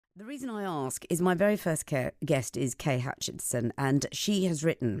The reason I ask is my very first guest is Kay Hutchinson, and she has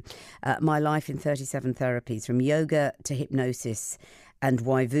written My Life in 37 Therapies, from yoga to hypnosis and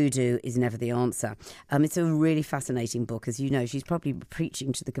why voodoo is never the answer. It's a really fascinating book. As you know, she's probably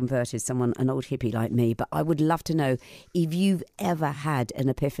preaching to the converted, an old hippie like me, but I would love to know if you've ever had an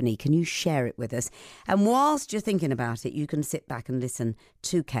epiphany. Can you share it with us? And whilst you're thinking about it, you can sit back and listen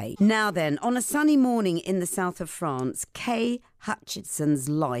to Kay. Now then, on a sunny morning in the south of France, Kay Hutchinson's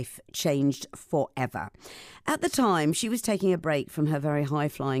life changed forever. At the time, she was taking a break from her very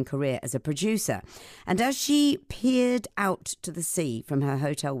high-flying career as a producer, and as she peered out to the sea from her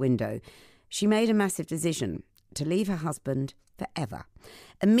hotel window, she made a massive decision to leave her husband forever.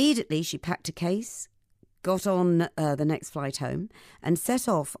 Immediately, she packed a case, got on the next flight home, and set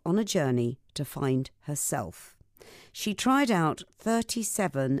off on a journey to find herself. She tried out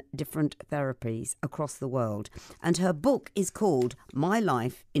 37 different therapies across the world, and her book is called My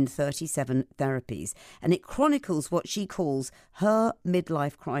Life in 37 Therapies, and it chronicles what she calls her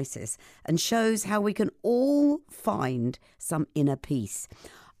midlife crisis and shows how we can all find some inner peace.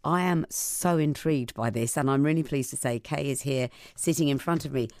 I am so intrigued by this, and I'm really pleased to say Kay is here sitting in front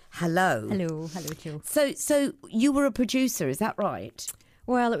of me. Hello. Hello, Jill. So you were a producer, is that right?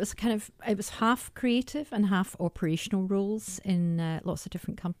 Well, it was half creative and half operational roles in lots of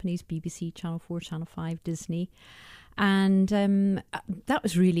different companies, BBC, Channel 4, Channel 5, Disney. And that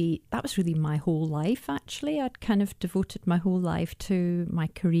was really my whole life, actually. I'd kind of devoted my whole life to my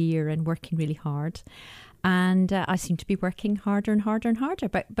career and working really hard. And I seemed to be working harder and harder and harder,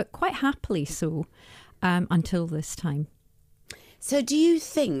 but quite happily so, until this time. So do you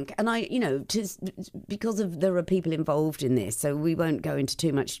think, and because there are people involved in this, so we won't go into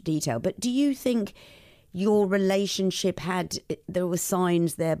too much detail, but do you think your relationship there were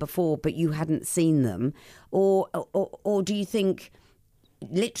signs there before, but you hadn't seen them? Or do you think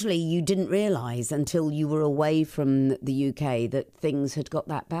literally you didn't realise until you were away from the UK that things had got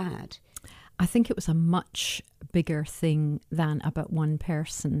that bad? I think it was a much bigger thing than about one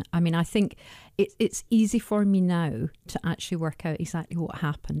person. I mean, I think it's easy for me now to actually work out exactly what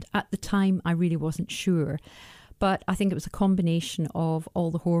happened. At the time, I really wasn't sure. But I think it was a combination of all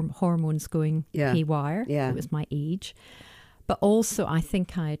the hormones going haywire. Yeah. It was my age. But also, I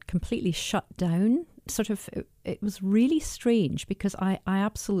think I had completely shut down. It was really strange because I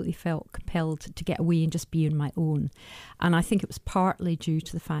absolutely felt compelled to get away and just be on my own. And I think it was partly due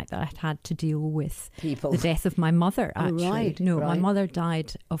to the fact that I'd had to deal with the death of my mother, actually. My mother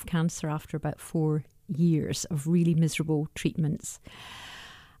died of cancer after about 4 years of really miserable treatments.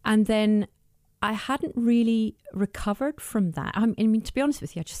 And then I hadn't really recovered from that. I mean, to be honest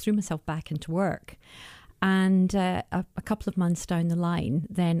with you, I just threw myself back into work. And a couple of months down the line,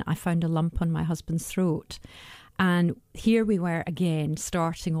 then I found a lump on my husband's throat. And here we were again,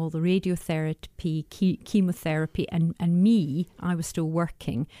 starting all the radiotherapy, chemotherapy, and I was still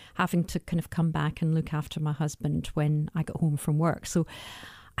working, having to kind of come back and look after my husband when I got home from work. So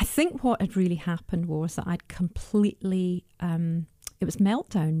I think what had really happened was that I'd completely, it was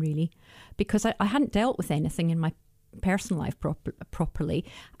meltdown really, because I hadn't dealt with anything in my personal life properly,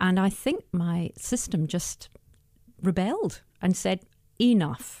 and I think my system just rebelled and said,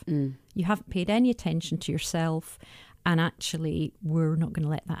 enough. You haven't paid any attention to yourself, and actually we're not going to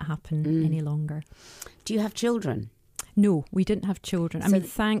let that happen any longer. Do you have children? No, we didn't have children. I mean,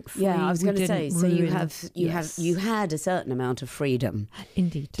 thankfully, I was going to say, so you had a certain amount of freedom,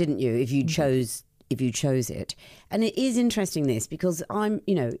 indeed, didn't you? If you chose it. And it is interesting this, because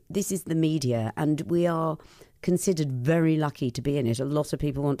this is the media, and we are considered very lucky to be in it. A lot of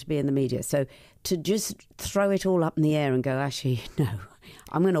people want to be in the media. So to just throw it all up in the air and go, actually, no,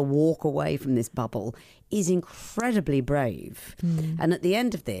 I'm going to walk away from this bubble is incredibly brave. And at the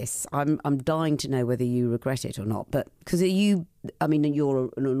end of this, I'm dying to know whether you regret it or not. But because you're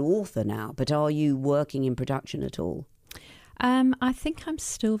an author now, but are you working in production at all? I think I'm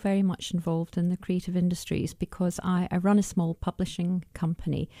still very much involved in the creative industries because I run a small publishing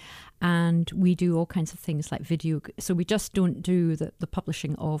company, and we do all kinds of things like video. So we just don't do the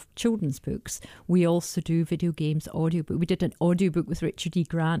publishing of children's books. We also do video games, audiobook. We did an audiobook with Richard E.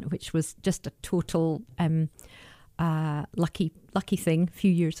 Grant, which was just a total lucky thing a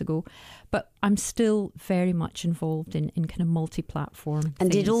few years ago. But I'm still very much involved in kind of multi-platform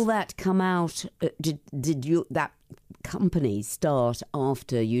And things. Did all that come out, did you that company start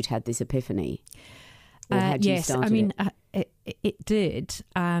after you'd had this epiphany? Or had you started I mean, it did.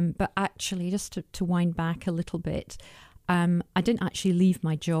 But actually, just to wind back a little bit, I didn't actually leave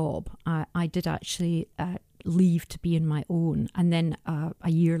my job. I did actually leave to be on my own. And then a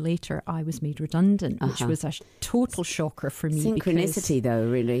year later, I was made redundant, which was a total shocker for me. Synchronicity, though,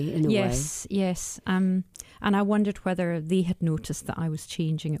 really, in a way. Yes. And I wondered whether they had noticed that I was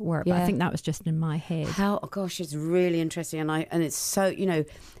changing at work. But I think that was just in my head. It's really interesting. And it's so,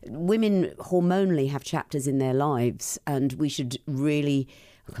 women hormonally have chapters in their lives, and we should really,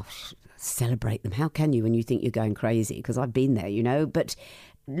 celebrate them. How can you when you think you're going crazy? Because I've been there, but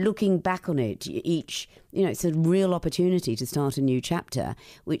looking back on it, it's a real opportunity to start a new chapter,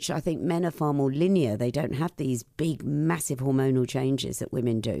 which I think men are far more linear. They don't have these big, massive hormonal changes that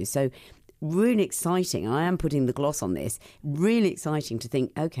women do. So really exciting. I am putting the gloss on this. Really exciting to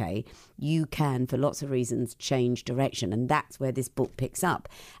think, okay, you can, for lots of reasons, change direction. And that's where this book picks up.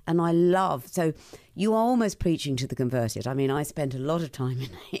 And I love, so you are almost preaching to the converted. I mean, I spent a lot of time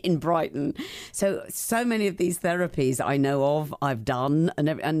in Brighton. So many of these therapies I know of, I've done,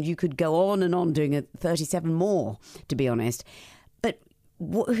 and you could go on and on doing 37 more, to be honest. But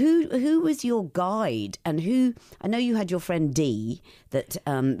who was your guide, and who? I know you had your friend Dee that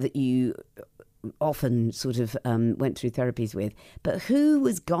you often sort of went through therapies with, but who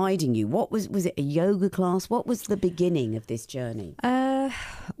was guiding you? What was it a yoga class? What was the beginning of this journey?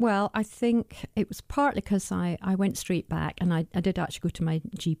 Well, I think it was partly because I went straight back, and I did actually go to my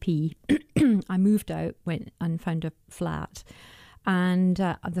GP. I moved out, went and found a flat. And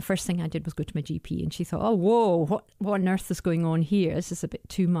the first thing I did was go to my GP, and she thought, oh, whoa, what on earth is going on here? This is a bit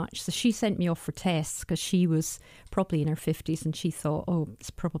too much. So she sent me off for tests, because she was probably in her 50s, and she thought, oh,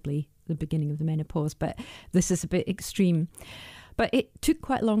 it's probably the beginning of the menopause, but this is a bit extreme. But it took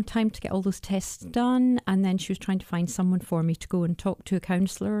quite a long time to get all those tests done. And then she was trying to find someone for me to go and talk to, a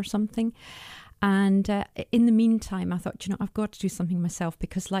counsellor or something. And in the meantime, I thought, I've got to do something myself,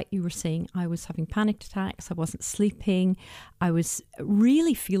 because like you were saying, I was having panic attacks. I wasn't sleeping. I was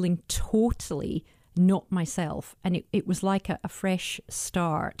really feeling totally not myself. And it was like a fresh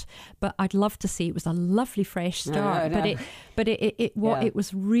start. But I'd love to say it was a lovely fresh start. No. But it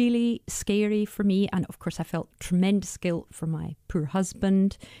was really scary for me. And of course, I felt tremendous guilt for my poor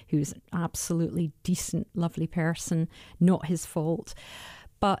husband, who's an absolutely decent, lovely person. Not his fault.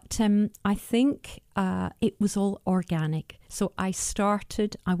 But I think it was all organic. So I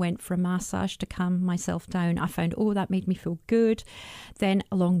went for a massage to calm myself down. I found, that made me feel good. Then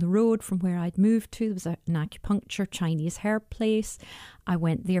along the road from where I'd moved to, there was an acupuncture, Chinese herb place. I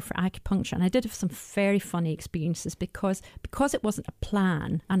went there for acupuncture, and I did have some very funny experiences because it wasn't a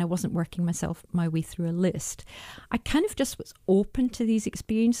plan and I wasn't working my way through a list. I kind of just was open to these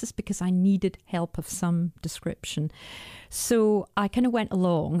experiences because I needed help of some description. So I kind of went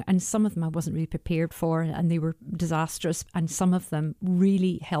along, and some of them I wasn't really prepared for, and they were disastrous, and some of them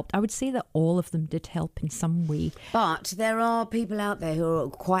really helped. I would say that all of them did help in some way. But there are people out there who are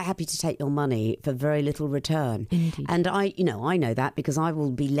quite happy to take your money for very little return. Indeed. And I know that because I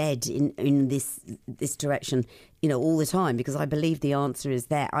will be led in this direction, all the time, because I believe the answer is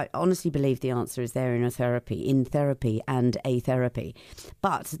there. I honestly believe the answer is there in therapy and a therapy.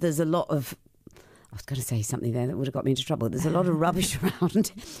 But there's a lot of, I was going to say something there that would have got me into trouble. There's a lot of rubbish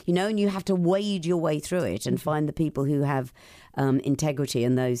around, and you have to wade your way through it and find the people who have integrity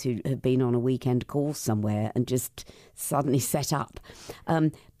and those who have been on a weekend course somewhere and just suddenly set up.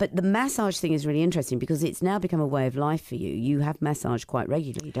 But the massage thing is really interesting because it's now become a way of life for you. You have massage quite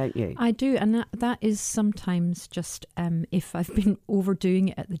regularly, don't you? I do, and that is sometimes just if I've been overdoing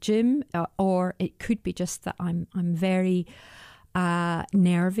it at the gym, or it could be just that I'm very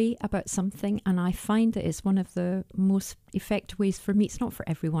nervy about something, and I find that it's one of the most effective ways for me, it's not for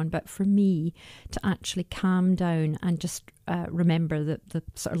everyone, but for me, to actually calm down and just remember the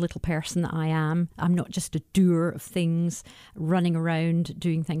sort of little person that I am. I'm not just a doer of things, running around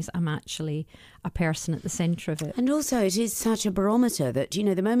doing things. I'm actually a person at the centre of it. And also it is such a barometer that,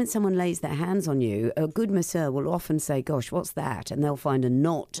 the moment someone lays their hands on you, a good masseur will often say, gosh, what's that? And they'll find a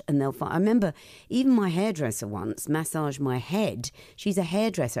knot, and I remember even my hairdresser once massaged my head. She's a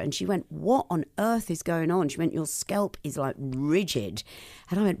hairdresser, and she went, what on earth is going on? She went, your scalp is like rigid.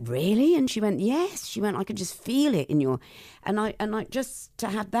 And I went, really? And she went, yes. She went, I could just feel it in your... And I just to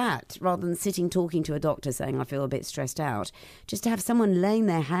have that, rather than sitting talking to a doctor saying I feel a bit stressed out, just to have someone laying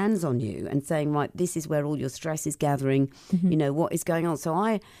their hands on you and saying, right, this is where all your stress is gathering, what is going on.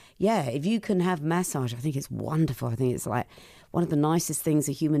 So if you can have massage, I think it's wonderful. I think it's like one of the nicest things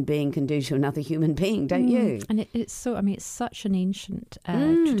a human being can do to another human being, don't you? And it's such an ancient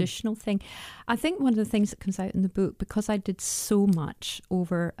traditional thing. I think one of the things that comes out in the book, because I did so much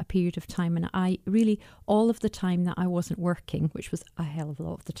over a period of time, and I really, all of the time that I wasn't working, which was a hell of a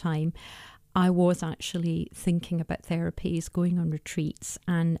lot of the time, I was actually thinking about therapies, going on retreats,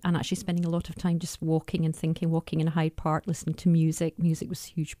 and actually spending a lot of time just walking and thinking, walking in Hyde Park, listening to music. Music was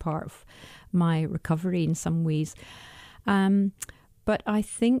a huge part of my recovery in some ways. But I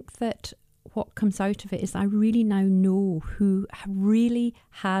think that what comes out of it is I really now know who really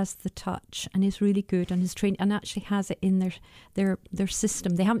has the touch and is really good and is trained and actually has it in their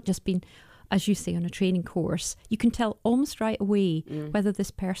system. They haven't just been, as you say, on a training course. You can tell almost right away whether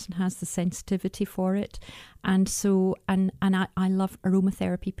this person has the sensitivity for it. And so, and I love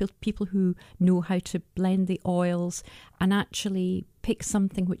aromatherapy, people who know how to blend the oils and actually pick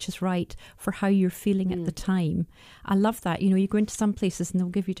something which is right for how you're feeling at the time. I love that. You go into some places and they'll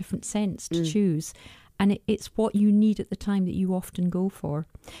give you different scents to choose. And it's what you need at the time that you often go for.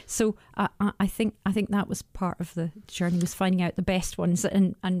 So I think that was part of the journey, was finding out the best ones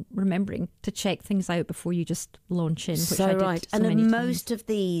and remembering to check things out before you just launch in. Which So I did right. so And many most times. of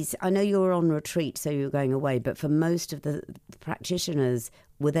these, I know you're on retreat, so you're going away, but for most of the practitioners,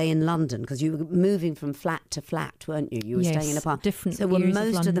 were they in London? Because you were moving from flat to flat, weren't you? You were staying in a park. Different So were areas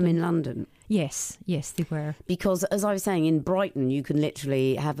most of them in London? Yes, they were. Because, as I was saying, in Brighton, you can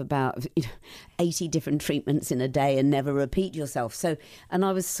literally have about 80 different treatments in a day and never repeat yourself. So, and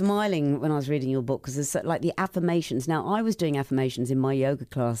I was smiling when I was reading your book because it's like the affirmations. Now, I was doing affirmations in my yoga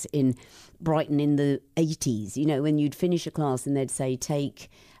class in Brighton in the 80s. When you'd finish a class and they'd say, take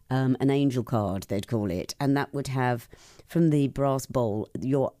an angel card, they'd call it, and that would have, from the brass bowl,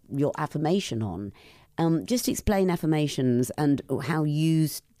 your affirmation on. Just explain affirmations and how you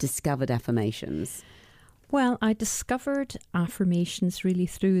discovered affirmations. Well, I discovered affirmations really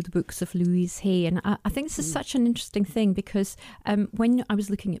through the books of Louise Hay. And I think this is such an interesting thing because when I was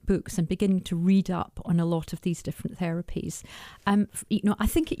looking at books and beginning to read up on a lot of these different therapies, I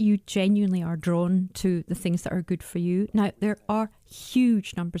think you genuinely are drawn to the things that are good for you. Now, there are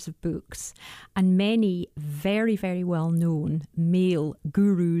huge numbers of books and many very, very well-known male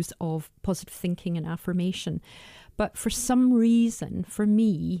gurus of positive thinking and affirmation. But for some reason, for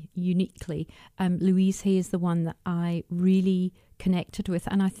me, uniquely, Louise Hay is the one that I really connected with.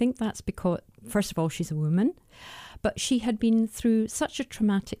 And I think that's because, first of all, she's a woman, but she had been through such a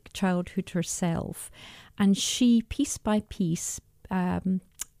traumatic childhood herself. And she, piece by piece,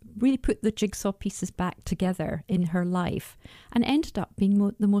 really put the jigsaw pieces back together in her life and ended up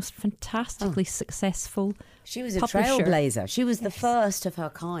being the most fantastically successful She was a publisher. trailblazer. She was the first of her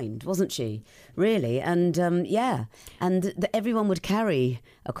kind, wasn't she? Really. And everyone would carry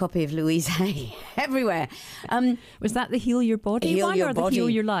a copy of Louise Hay everywhere. Was that the Heal Your Body Heal one Your or Body. the Heal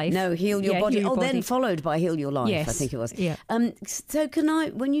Your Life? No, Heal Your Body. Heal Your Body. Then followed by Heal Your Life, Yes. I think it was. Yeah. So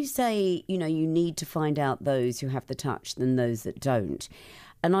when you say, you need to find out those who have the touch than those that don't,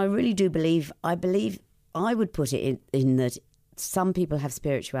 and I really do believe I would put it in that some people have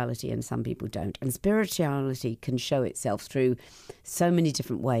spirituality and some people don't. And spirituality can show itself through so many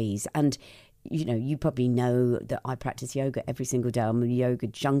different ways. And, you probably know that I practice yoga every single day. I'm a yoga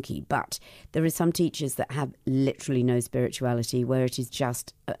junkie. But there are some teachers that have literally no spirituality, where it is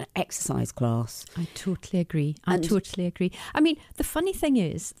just an exercise class. I totally agree. I mean, the funny thing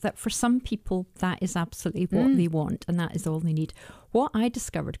is that for some people, that is absolutely what they want and that is all they need. What I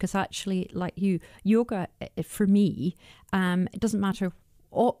discovered, because actually, like you, yoga, for me, it doesn't matter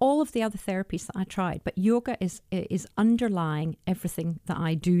all of the other therapies that I tried, but yoga is underlying everything that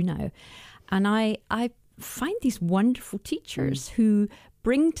I do now. And I find these wonderful teachers who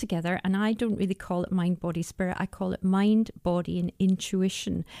bring together, and I don't really call it mind, body, spirit, I call it mind, body and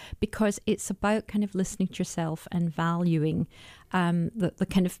intuition, because it's about kind of listening to yourself and valuing the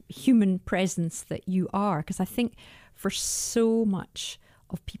kind of human presence that you are. Because I think for so much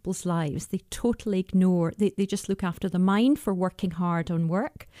of people's lives, they totally ignore, they just look after the mind for working hard on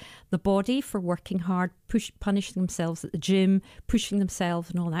work, the body for working hard, punishing themselves at the gym, pushing themselves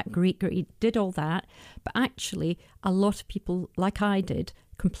and all that, great, did all that. But actually, a lot of people, like I did,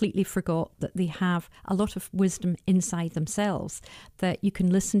 completely forgot that they have a lot of wisdom inside themselves that you can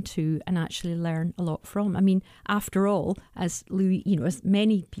listen to and actually learn a lot from. I mean, after all, as Louis, as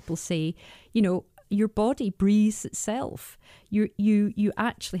many people say, your body breathes itself. You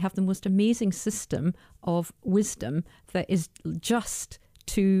actually have the most amazing system of wisdom that is just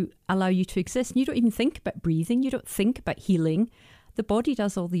to allow you to exist. And you don't even think about breathing. You don't think about healing. The body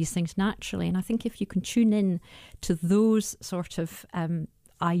does all these things naturally. And I think if you can tune in to those sort of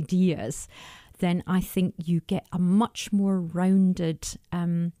ideas, then I think you get a much more rounded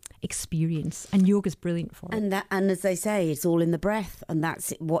experience. And yoga's brilliant for it. And as they say, it's all in the breath. And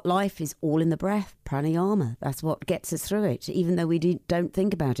that's what life is, all in the breath. Pranayama. That's what gets us through it. Even though we don't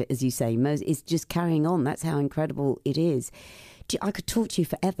think about it, as you say, it's just carrying on. That's how incredible it is. I could talk to you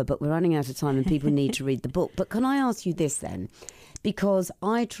forever, but we're running out of time and people need to read the book. But can I ask you this then? Because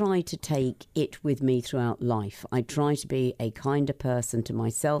I try to take it with me throughout life. I try to be a kinder person to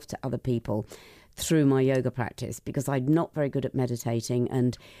myself, to other people through my yoga practice, because I'm not very good at meditating.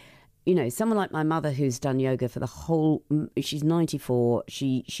 And you know, someone like my mother who's done yoga for the whole, she's 94,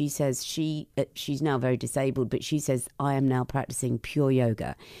 she says she's now very disabled, but she says, I am now practicing pure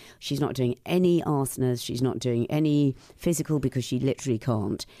yoga. She's not doing any asanas, she's not doing any physical because she literally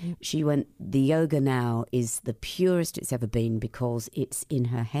can't. She went, the yoga now is the purest it's ever been because it's in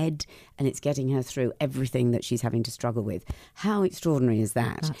her head and it's getting her through everything that she's having to struggle with. How extraordinary is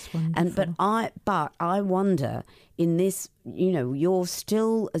that? That's wonderful. But I wonder, in this, you know, you're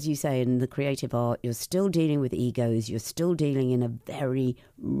still, as you say, in the creative art, you're still dealing with egos, you're still dealing in a very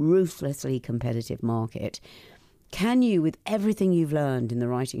ruthlessly competitive market. Can you, with everything you've learned in the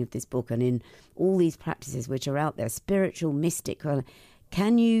writing of this book and in all these practices which are out there, spiritual, mystic,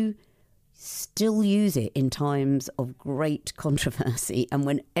 can you still use it in times of great controversy and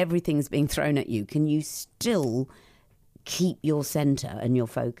when everything's being thrown at you? Can you still keep your centre and your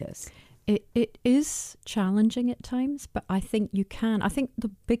focus? It is challenging at times, but I think you can. I think the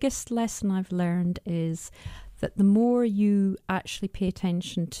biggest lesson I've learned is that the more you actually pay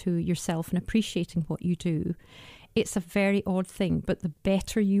attention to yourself and appreciating what you do, it's a very odd thing, but the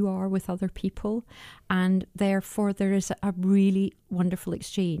better you are with other people, and therefore there is a really wonderful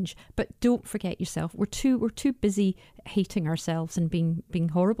exchange. But don't forget yourself. We're too busy hating ourselves and being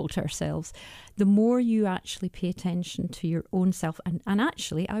horrible to ourselves. The more you actually pay attention to your own self, and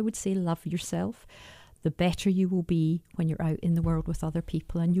actually I would say love yourself, the better you will be when you're out in the world with other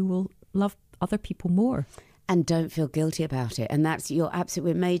people, and you will love other people more. And don't feel guilty about it. And that's, you're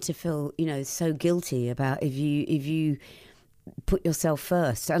absolutely, we're made to feel, you know, so guilty about if you put yourself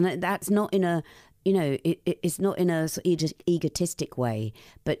first. And that's not in a, you know, it's not in a sort of egotistic way,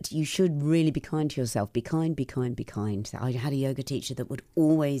 but you should really be kind to yourself. Be kind, be kind, be kind. I had a yoga teacher that would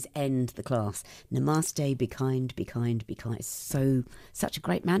always end the class, Namaste, be kind, be kind, be kind. It's such a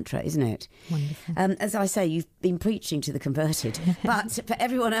great mantra, isn't it? Wonderful. As I say, you've been preaching to the converted. But for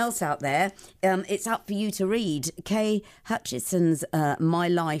everyone else out there, it's up for you to read Kay Hutchinson's My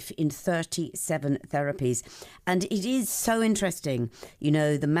Life in 37 Therapies. And it is so interesting, you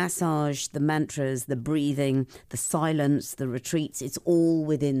know, the massage, the mantras, the breathing, the silence, the retreats, it's all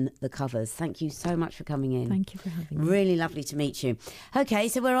within the covers. Thank you so much for coming in. Thank you for having me. Really lovely to meet you. Okay,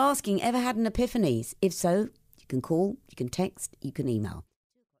 so we're asking, ever had an epiphanies? If so, you can call, you can text, you can email.